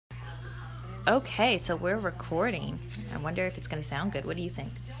Okay, so we're recording. I wonder if it's going to sound good. What do you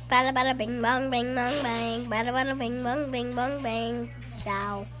think? Bada bada bing bong bing bong bang. Bada bada bing bong bing bong bang.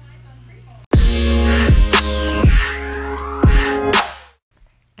 Ciao.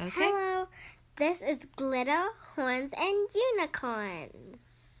 Okay. Hello. This is Glitter, Horns, and Unicorns.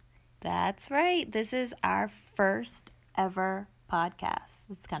 That's right. This is our first ever podcast.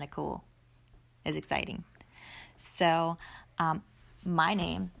 It's kind of cool. It's exciting. So, my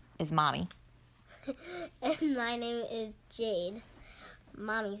name is Mommy. And my name is Jade.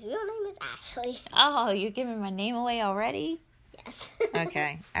 Mommy's real name is Ashley. Oh, you're giving my name away already? Yes.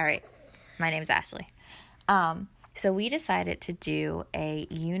 Okay. All right. My name's Ashley. So we decided to do a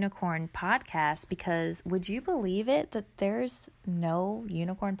unicorn podcast because would you believe it that there's no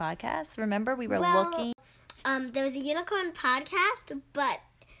unicorn podcast? Remember we were looking. There was a unicorn podcast, but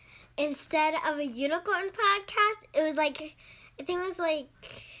instead of a unicorn podcast, it was like, I think it was like,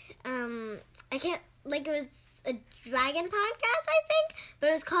 it was a dragon podcast, I think, but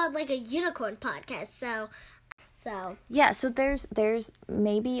it was called like a unicorn podcast. So Yeah, so there's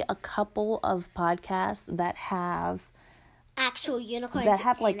maybe a couple of podcasts that have actual unicorns that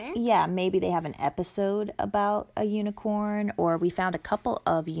have in it. Yeah, maybe they have an episode about a unicorn, or we found a couple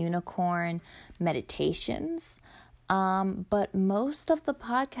of unicorn meditations. But most of the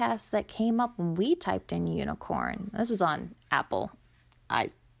podcasts that came up when we typed in unicorn, this was on Apple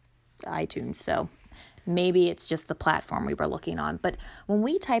iTunes, so maybe it's just the platform we were looking on. But when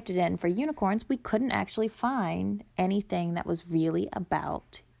we typed it in for unicorns, we couldn't actually find anything that was really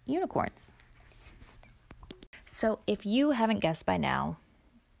about unicorns. So if you haven't guessed by now,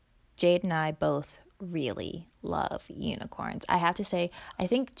 Jade and I both really love unicorns. I have to say, I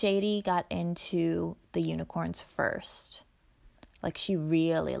think Jade got into the unicorns first. Like, she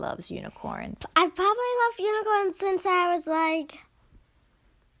really loves unicorns. I probably loved unicorns since I was like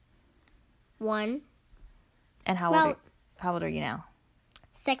 1. And how old are you now?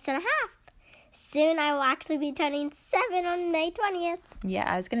 6.5. Soon I will actually be turning 7 on May 20th.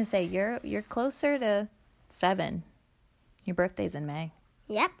 Yeah, I was gonna say you're closer to 7. Your birthday's in May.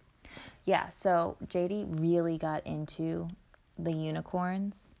 Yep. Yeah, so JD really got into the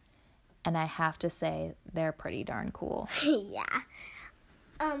unicorns, and I have to say they're pretty darn cool. Yeah.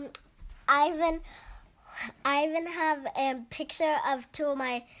 I even have a picture of 2 of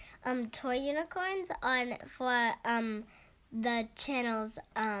my toy unicorns for the channel's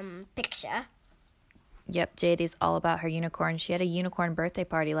picture. Yep, JD's all about her unicorn. She had a unicorn birthday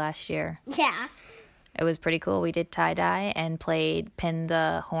party last year. Yeah. It was pretty cool. We did tie-dye and played pin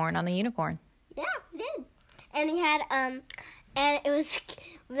the horn on the unicorn. Yeah, we did. And we had and it was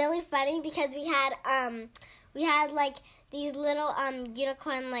really funny because we had like these little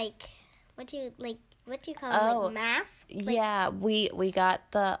unicorn what do you call it? Like masks? Yeah, we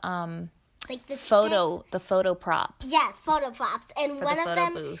got the like the photo props. Yeah, photo props. And for one the of photo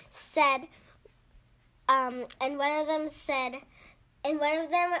them booth. said and one of them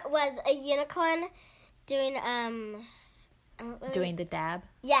was a unicorn doing doing the dab.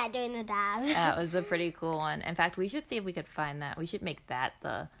 Yeah, doing the dab. That was a pretty cool one. In fact, we should see if we could find that. We should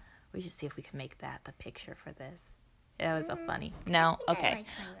see if we can make that the picture for this. It was so funny. No? Okay.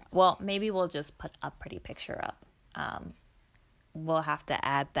 Well, maybe we'll just put a pretty picture up. We'll have to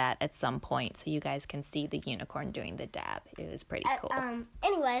add that at some point so you guys can see the unicorn doing the dab. It was pretty cool.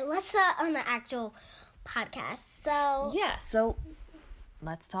 Anyway, let's start on the actual podcast. So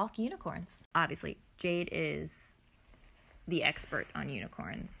let's talk unicorns. Obviously, Jade is the expert on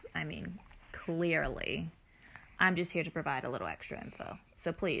unicorns. I mean, clearly. I'm just here to provide a little extra info.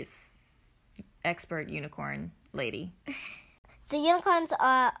 So please, expert unicorn lady. So unicorns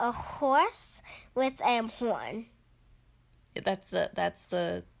are a horse with a horn. That's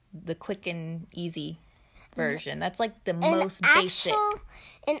the quick and easy version. That's like the most basic.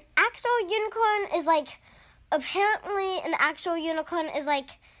 An actual unicorn is like, apparently an actual unicorn is like,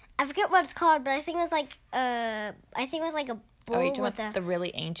 I forget what it's called, but I think it was like a bull. Are you talking about the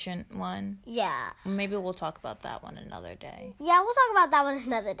really ancient one? Yeah. Maybe we'll talk about that one another day. Yeah, we'll talk about that one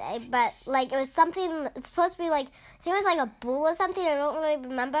another day. But like, it was something. It's supposed to be like, I think it was like a bull or something. I don't really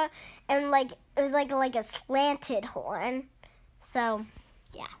remember. And like, it was like a slanted horn. So,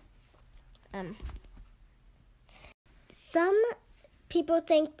 yeah. Some people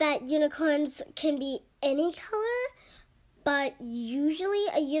think that unicorns can be any color, but usually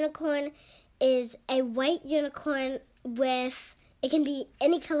a unicorn is a white unicorn it can be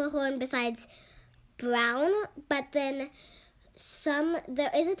any color horn besides brown, but then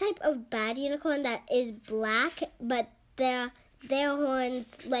there is a type of bad unicorn that is black, but their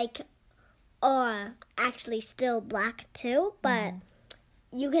horns are actually still black too, but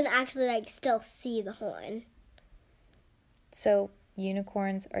you can actually like still see the horn. So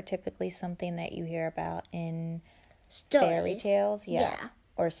unicorns are typically something that you hear about in Stories. fairy tales, Yeah.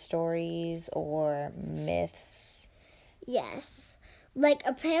 or stories or myths. Yes. Like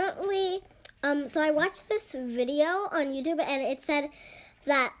apparently, so I watched this video on YouTube and it said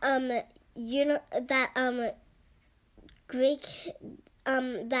that Greeks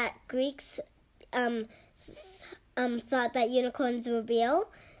thought that unicorns were real.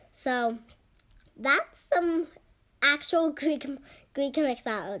 So that's some actual Greek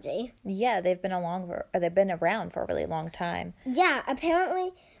mythology. Yeah, they've been around for a really long time. Yeah,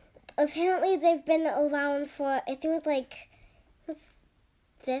 apparently they've been around for, I think it was like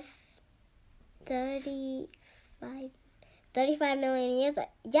 35 million years.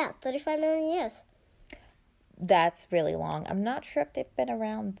 Yeah, 35 million years. That's really long. I'm not sure if they've been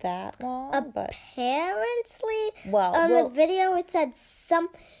around that long, but Apparently, well, the video it said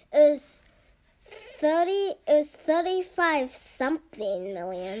it was 35 something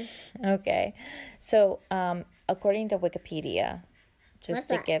million. okay. So, according to Wikipedia, What's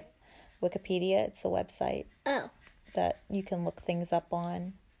that? Wikipedia, it's a website Oh, that you can look things up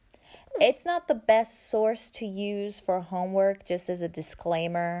on. It's not the best source to use for homework, just as a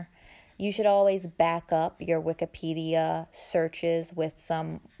disclaimer. You should always back up your Wikipedia searches with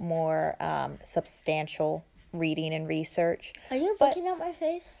some more substantial reading and research. are you looking at my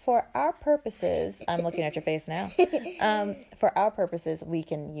face? For our purposes, I'm looking at your face now. For our purposes, we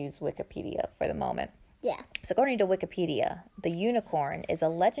can use Wikipedia for the moment. Yeah. So according to Wikipedia, the unicorn is a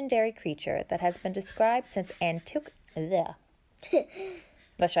legendary creature that has been described since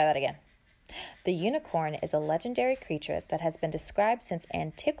Let's try that again. The unicorn is a legendary creature that has been described since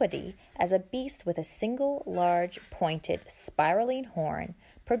antiquity as a beast with a single large, pointed, spiraling horn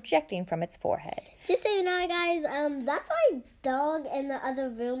projecting from its forehead. Just so you know, guys, that's our dog in the other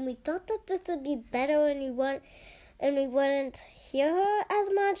room. We thought that this would be better and we wouldn't hear her as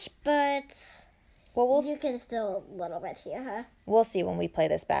much, but Well, you can still a little bit hear her. we'll see when we play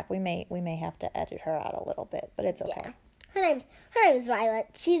this back. We may have to edit her out a little bit, but it's okay. Yeah. Her name's Violet.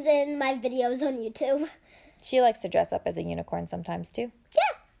 She's in my videos on YouTube. She likes to dress up as a unicorn sometimes too.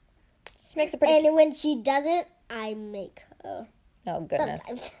 Yeah. She makes a pretty. And when she doesn't, I make her. Oh goodness.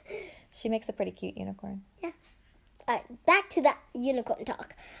 Sometimes. She makes a pretty cute unicorn. Yeah. All right, back to that unicorn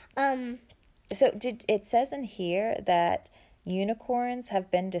talk. So it says in here that unicorns have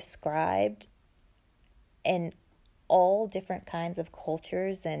been described in all different kinds of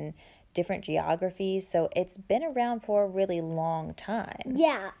cultures and different geographies. So it's been around for a really long time.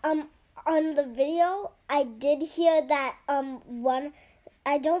 Yeah. On the video, I did hear that one.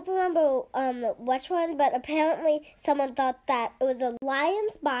 I don't remember which one, but apparently someone thought that it was a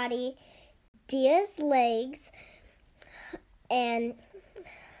lion's body, deer's legs, and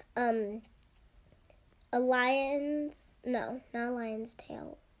a lion's, no, not a lion's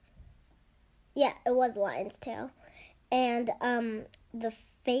tail. Yeah, it was a lion's tail. And the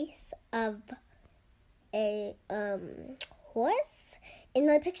face of a horse. And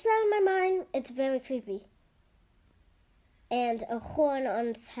when I picture that in my mind, it's very creepy. And a horn on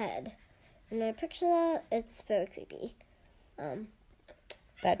its head. And when I picture that, it's very creepy.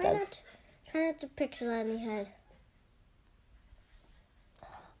 That does. Try not to picture that in your head.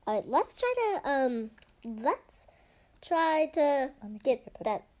 Alright, let's try to get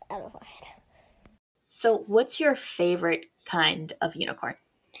that out of our head. So what's your favorite kind of unicorn?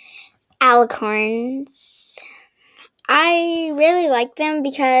 Alicorns. I really like them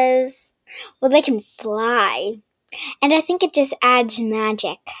because, well, they can fly. And I think it just adds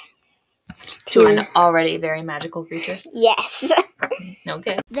magic. To an already very magical creature? Yes.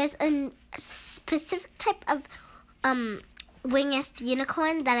 Okay. There's a specific type of winged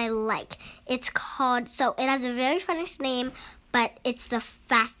unicorn that I like. It's called, so it has a very funny name, but it's the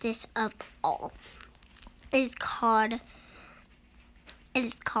fastest of all. It is called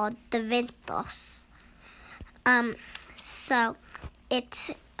the Ventos. So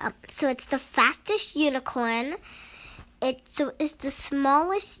it's the fastest unicorn. It's the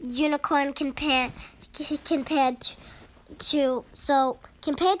smallest unicorn compared to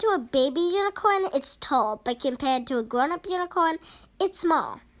a baby unicorn, it's tall, but compared to a grown-up unicorn, it's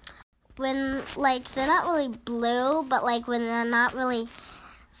small. When they're not really blue, but when they're not really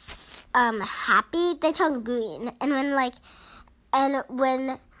happy, they turn green. And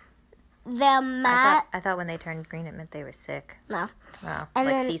when they're mad, I thought when they turned green it meant they were sick. no. Wow. And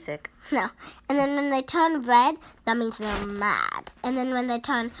like then- seasick. No. And then when they turn red, that means they're mad. And then when they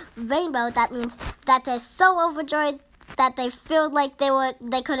turn rainbow, that means that they're so overjoyed that they feel like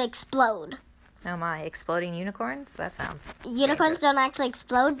they could explode. Oh my, exploding unicorns? That sounds Unicorns dangerous. don't actually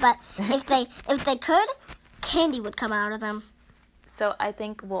explode, but if they could, candy would come out of them. So I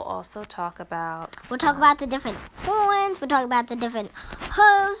think we'll also talk about... We'll talk about the different horns. We'll talk about the different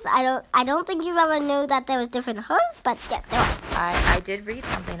hooves. I don't think you ever knew that there was different hooves, but yes, there are. I did read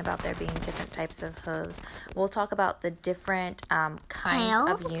something about there being different types of hooves. We'll talk about the different kinds Tails.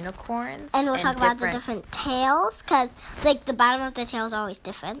 of unicorns. And we'll talk about the different tails, because like the bottom of the tail is always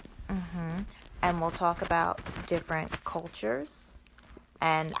different. And we'll talk about different cultures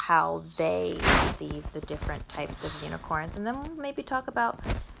and how they perceive the different types of unicorns. And then we'll maybe talk about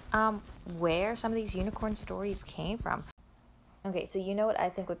where some of these unicorn stories came from. Okay, so you know what I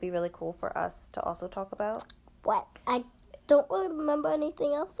think would be really cool for us to also talk about? What? I don't really remember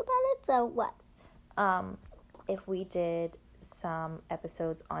anything else about it, so what? If we did some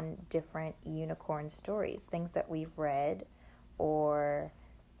episodes on different unicorn stories, things that we've read or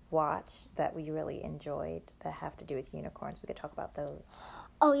watched that we really enjoyed that have to do with unicorns. We could talk about those.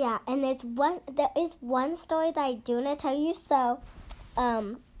 Oh yeah, and there is one story that I do want to tell you. So,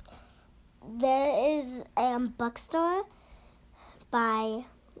 there is a bookstore by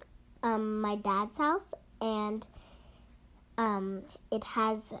my dad's house, and it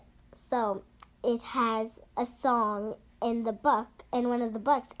has a song in the book, in one of the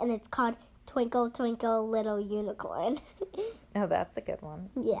books, and it's called Twinkle Twinkle Little Unicorn. Oh, that's a good one.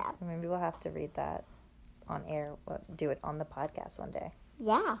 Yeah. Maybe we'll have to read that on air. We'll do it on the podcast one day.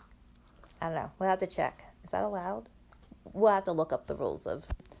 Yeah. I don't know. We'll have to check. Is that allowed? We'll have to look up the rules of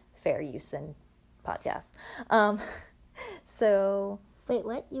fair use in podcasts. So... Wait,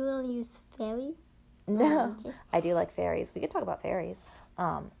 what? You will use fairies? No. I do like fairies. We could talk about fairies.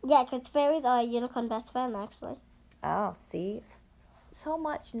 Yeah, because fairies are a unicorn best friend, actually. Oh, see? So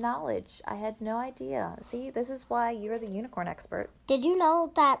much knowledge. I had no idea. See, this is why you're the unicorn expert. Did you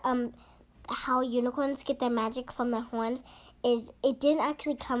know that how unicorns get their magic from their horns is it didn't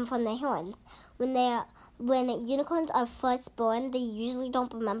actually come from their horns. When unicorns are first born, they usually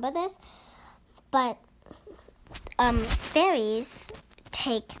don't remember this. But fairies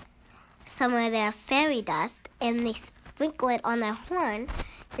take some of their fairy dust and they sprinkle it on their horn,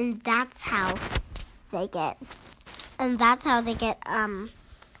 and that's how they get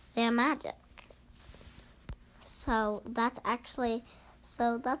their magic. So that's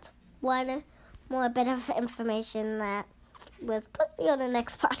one more bit of information that was supposed to be on the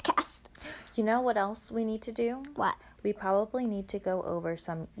next podcast. You know what else we need to do? What? We probably need to go over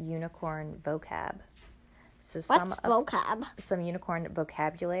some unicorn vocab. So What's vocab? Some unicorn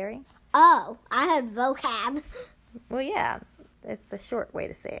vocabulary. Oh, I heard vocab. Well, yeah, it's the short way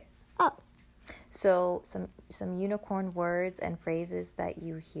to say it. Oh. So some unicorn words and phrases that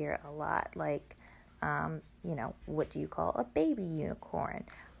you hear a lot, like, what do you call a baby unicorn?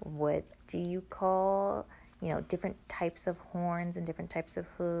 What do you call, different types of horns and different types of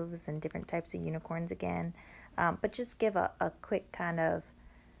hooves and different types of unicorns again. But just give a quick and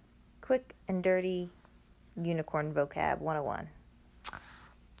dirty unicorn vocab 101.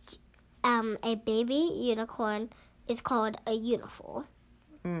 A baby unicorn is called a unifoal.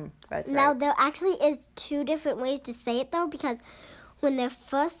 That's Now, right. there actually is two different ways to say it, though, because when they're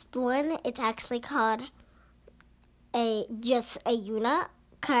first born, it's actually called just a uni,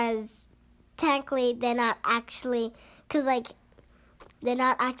 because technically they're not actually, they're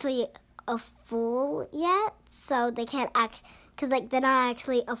not actually a fool yet, so they can't because they're not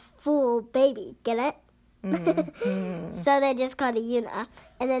actually a full baby, get it? Mm-hmm. So they're just called a uni.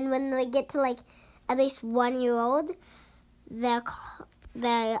 And then when they get to at least 1 year old,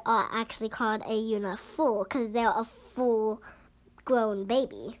 they are actually called a unifoal because they're a full grown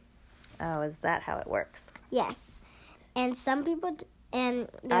baby. Oh, is that how it works? Yes. And some people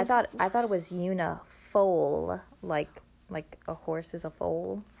I thought it was unifoal, like a horse is a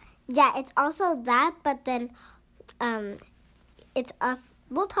foal. Yeah, it's also that, but then it's us.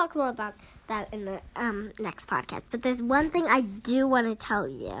 We'll talk more about that in the next podcast. But there's one thing I do want to tell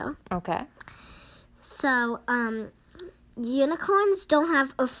you. Okay. So, unicorns don't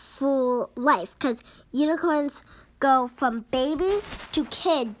have a full life because unicorns go from baby to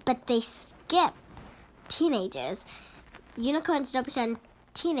kid, but they skip teenagers. Unicorns don't become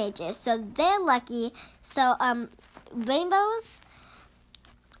teenagers, so they're lucky. So, rainbows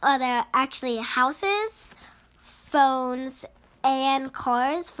are there actually houses, phones, and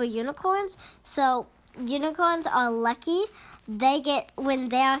cars for unicorns. So unicorns are lucky. When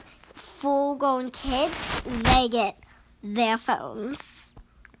they're full-grown kids, they get their phones.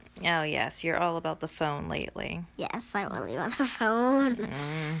 Oh, yes. You're all about the phone lately. Yes, I really want a phone.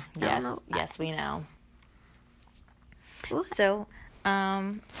 Yes, we know. Oof. So,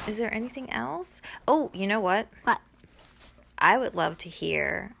 Is there anything else? Oh, you know what? What? I would love to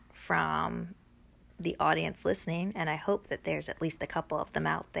hear from the audience listening, and I hope that there's at least a couple of them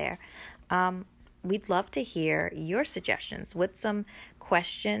out there. We'd love to hear your suggestions with some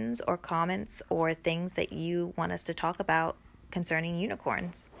questions or comments or things that you want us to talk about concerning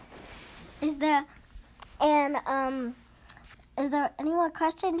unicorns. Is there any more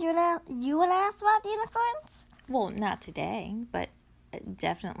questions you wanna ask about unicorns? Well, not today, but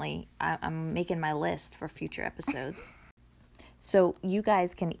definitely I'm making my list for future episodes. So you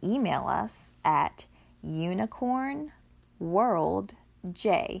guys can email us at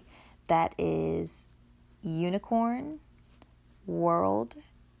unicornworldj. That is unicornworldj,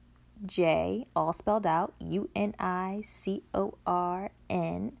 all spelled out,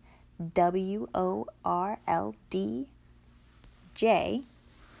 unicornworldj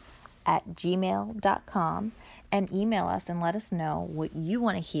 @gmail.com, and email us and let us know what you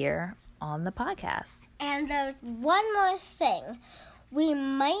want to hear on the podcast. And there's one more thing. We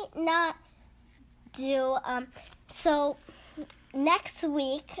might not do, so next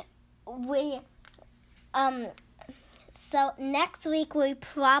week we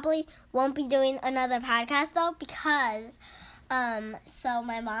probably won't be doing another podcast though, because, so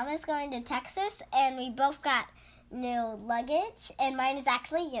my mom is going to Texas and we both got new luggage, and mine is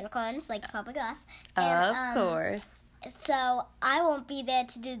actually unicorns, like Papa Gus. And, of course. So I won't be there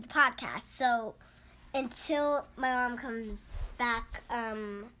to do the podcast. So until my mom comes back, I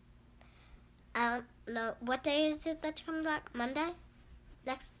don't know, what day is it that you're coming back? Monday?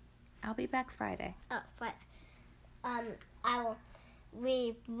 Next? I'll be back Friday. Oh, Friday.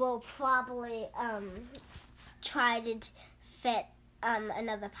 We will probably try to fit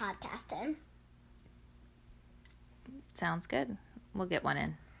another podcast in. Sounds good. We'll get one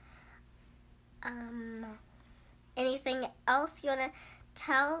in. Anything else you wanna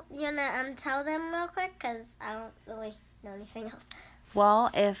tell them real quick? Cause I don't really know anything else.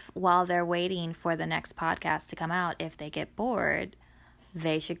 Well, while they're waiting for the next podcast to come out, if they get bored,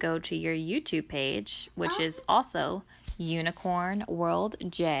 they should go to your YouTube page, which is also Unicorn World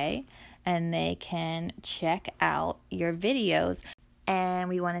J, and they can check out your videos. And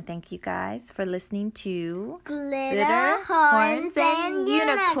we want to thank you guys for listening to Glitter, Horns, and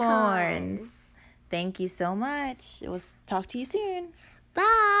Unicorns. Thank you so much. We'll talk to you soon.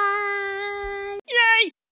 Bye.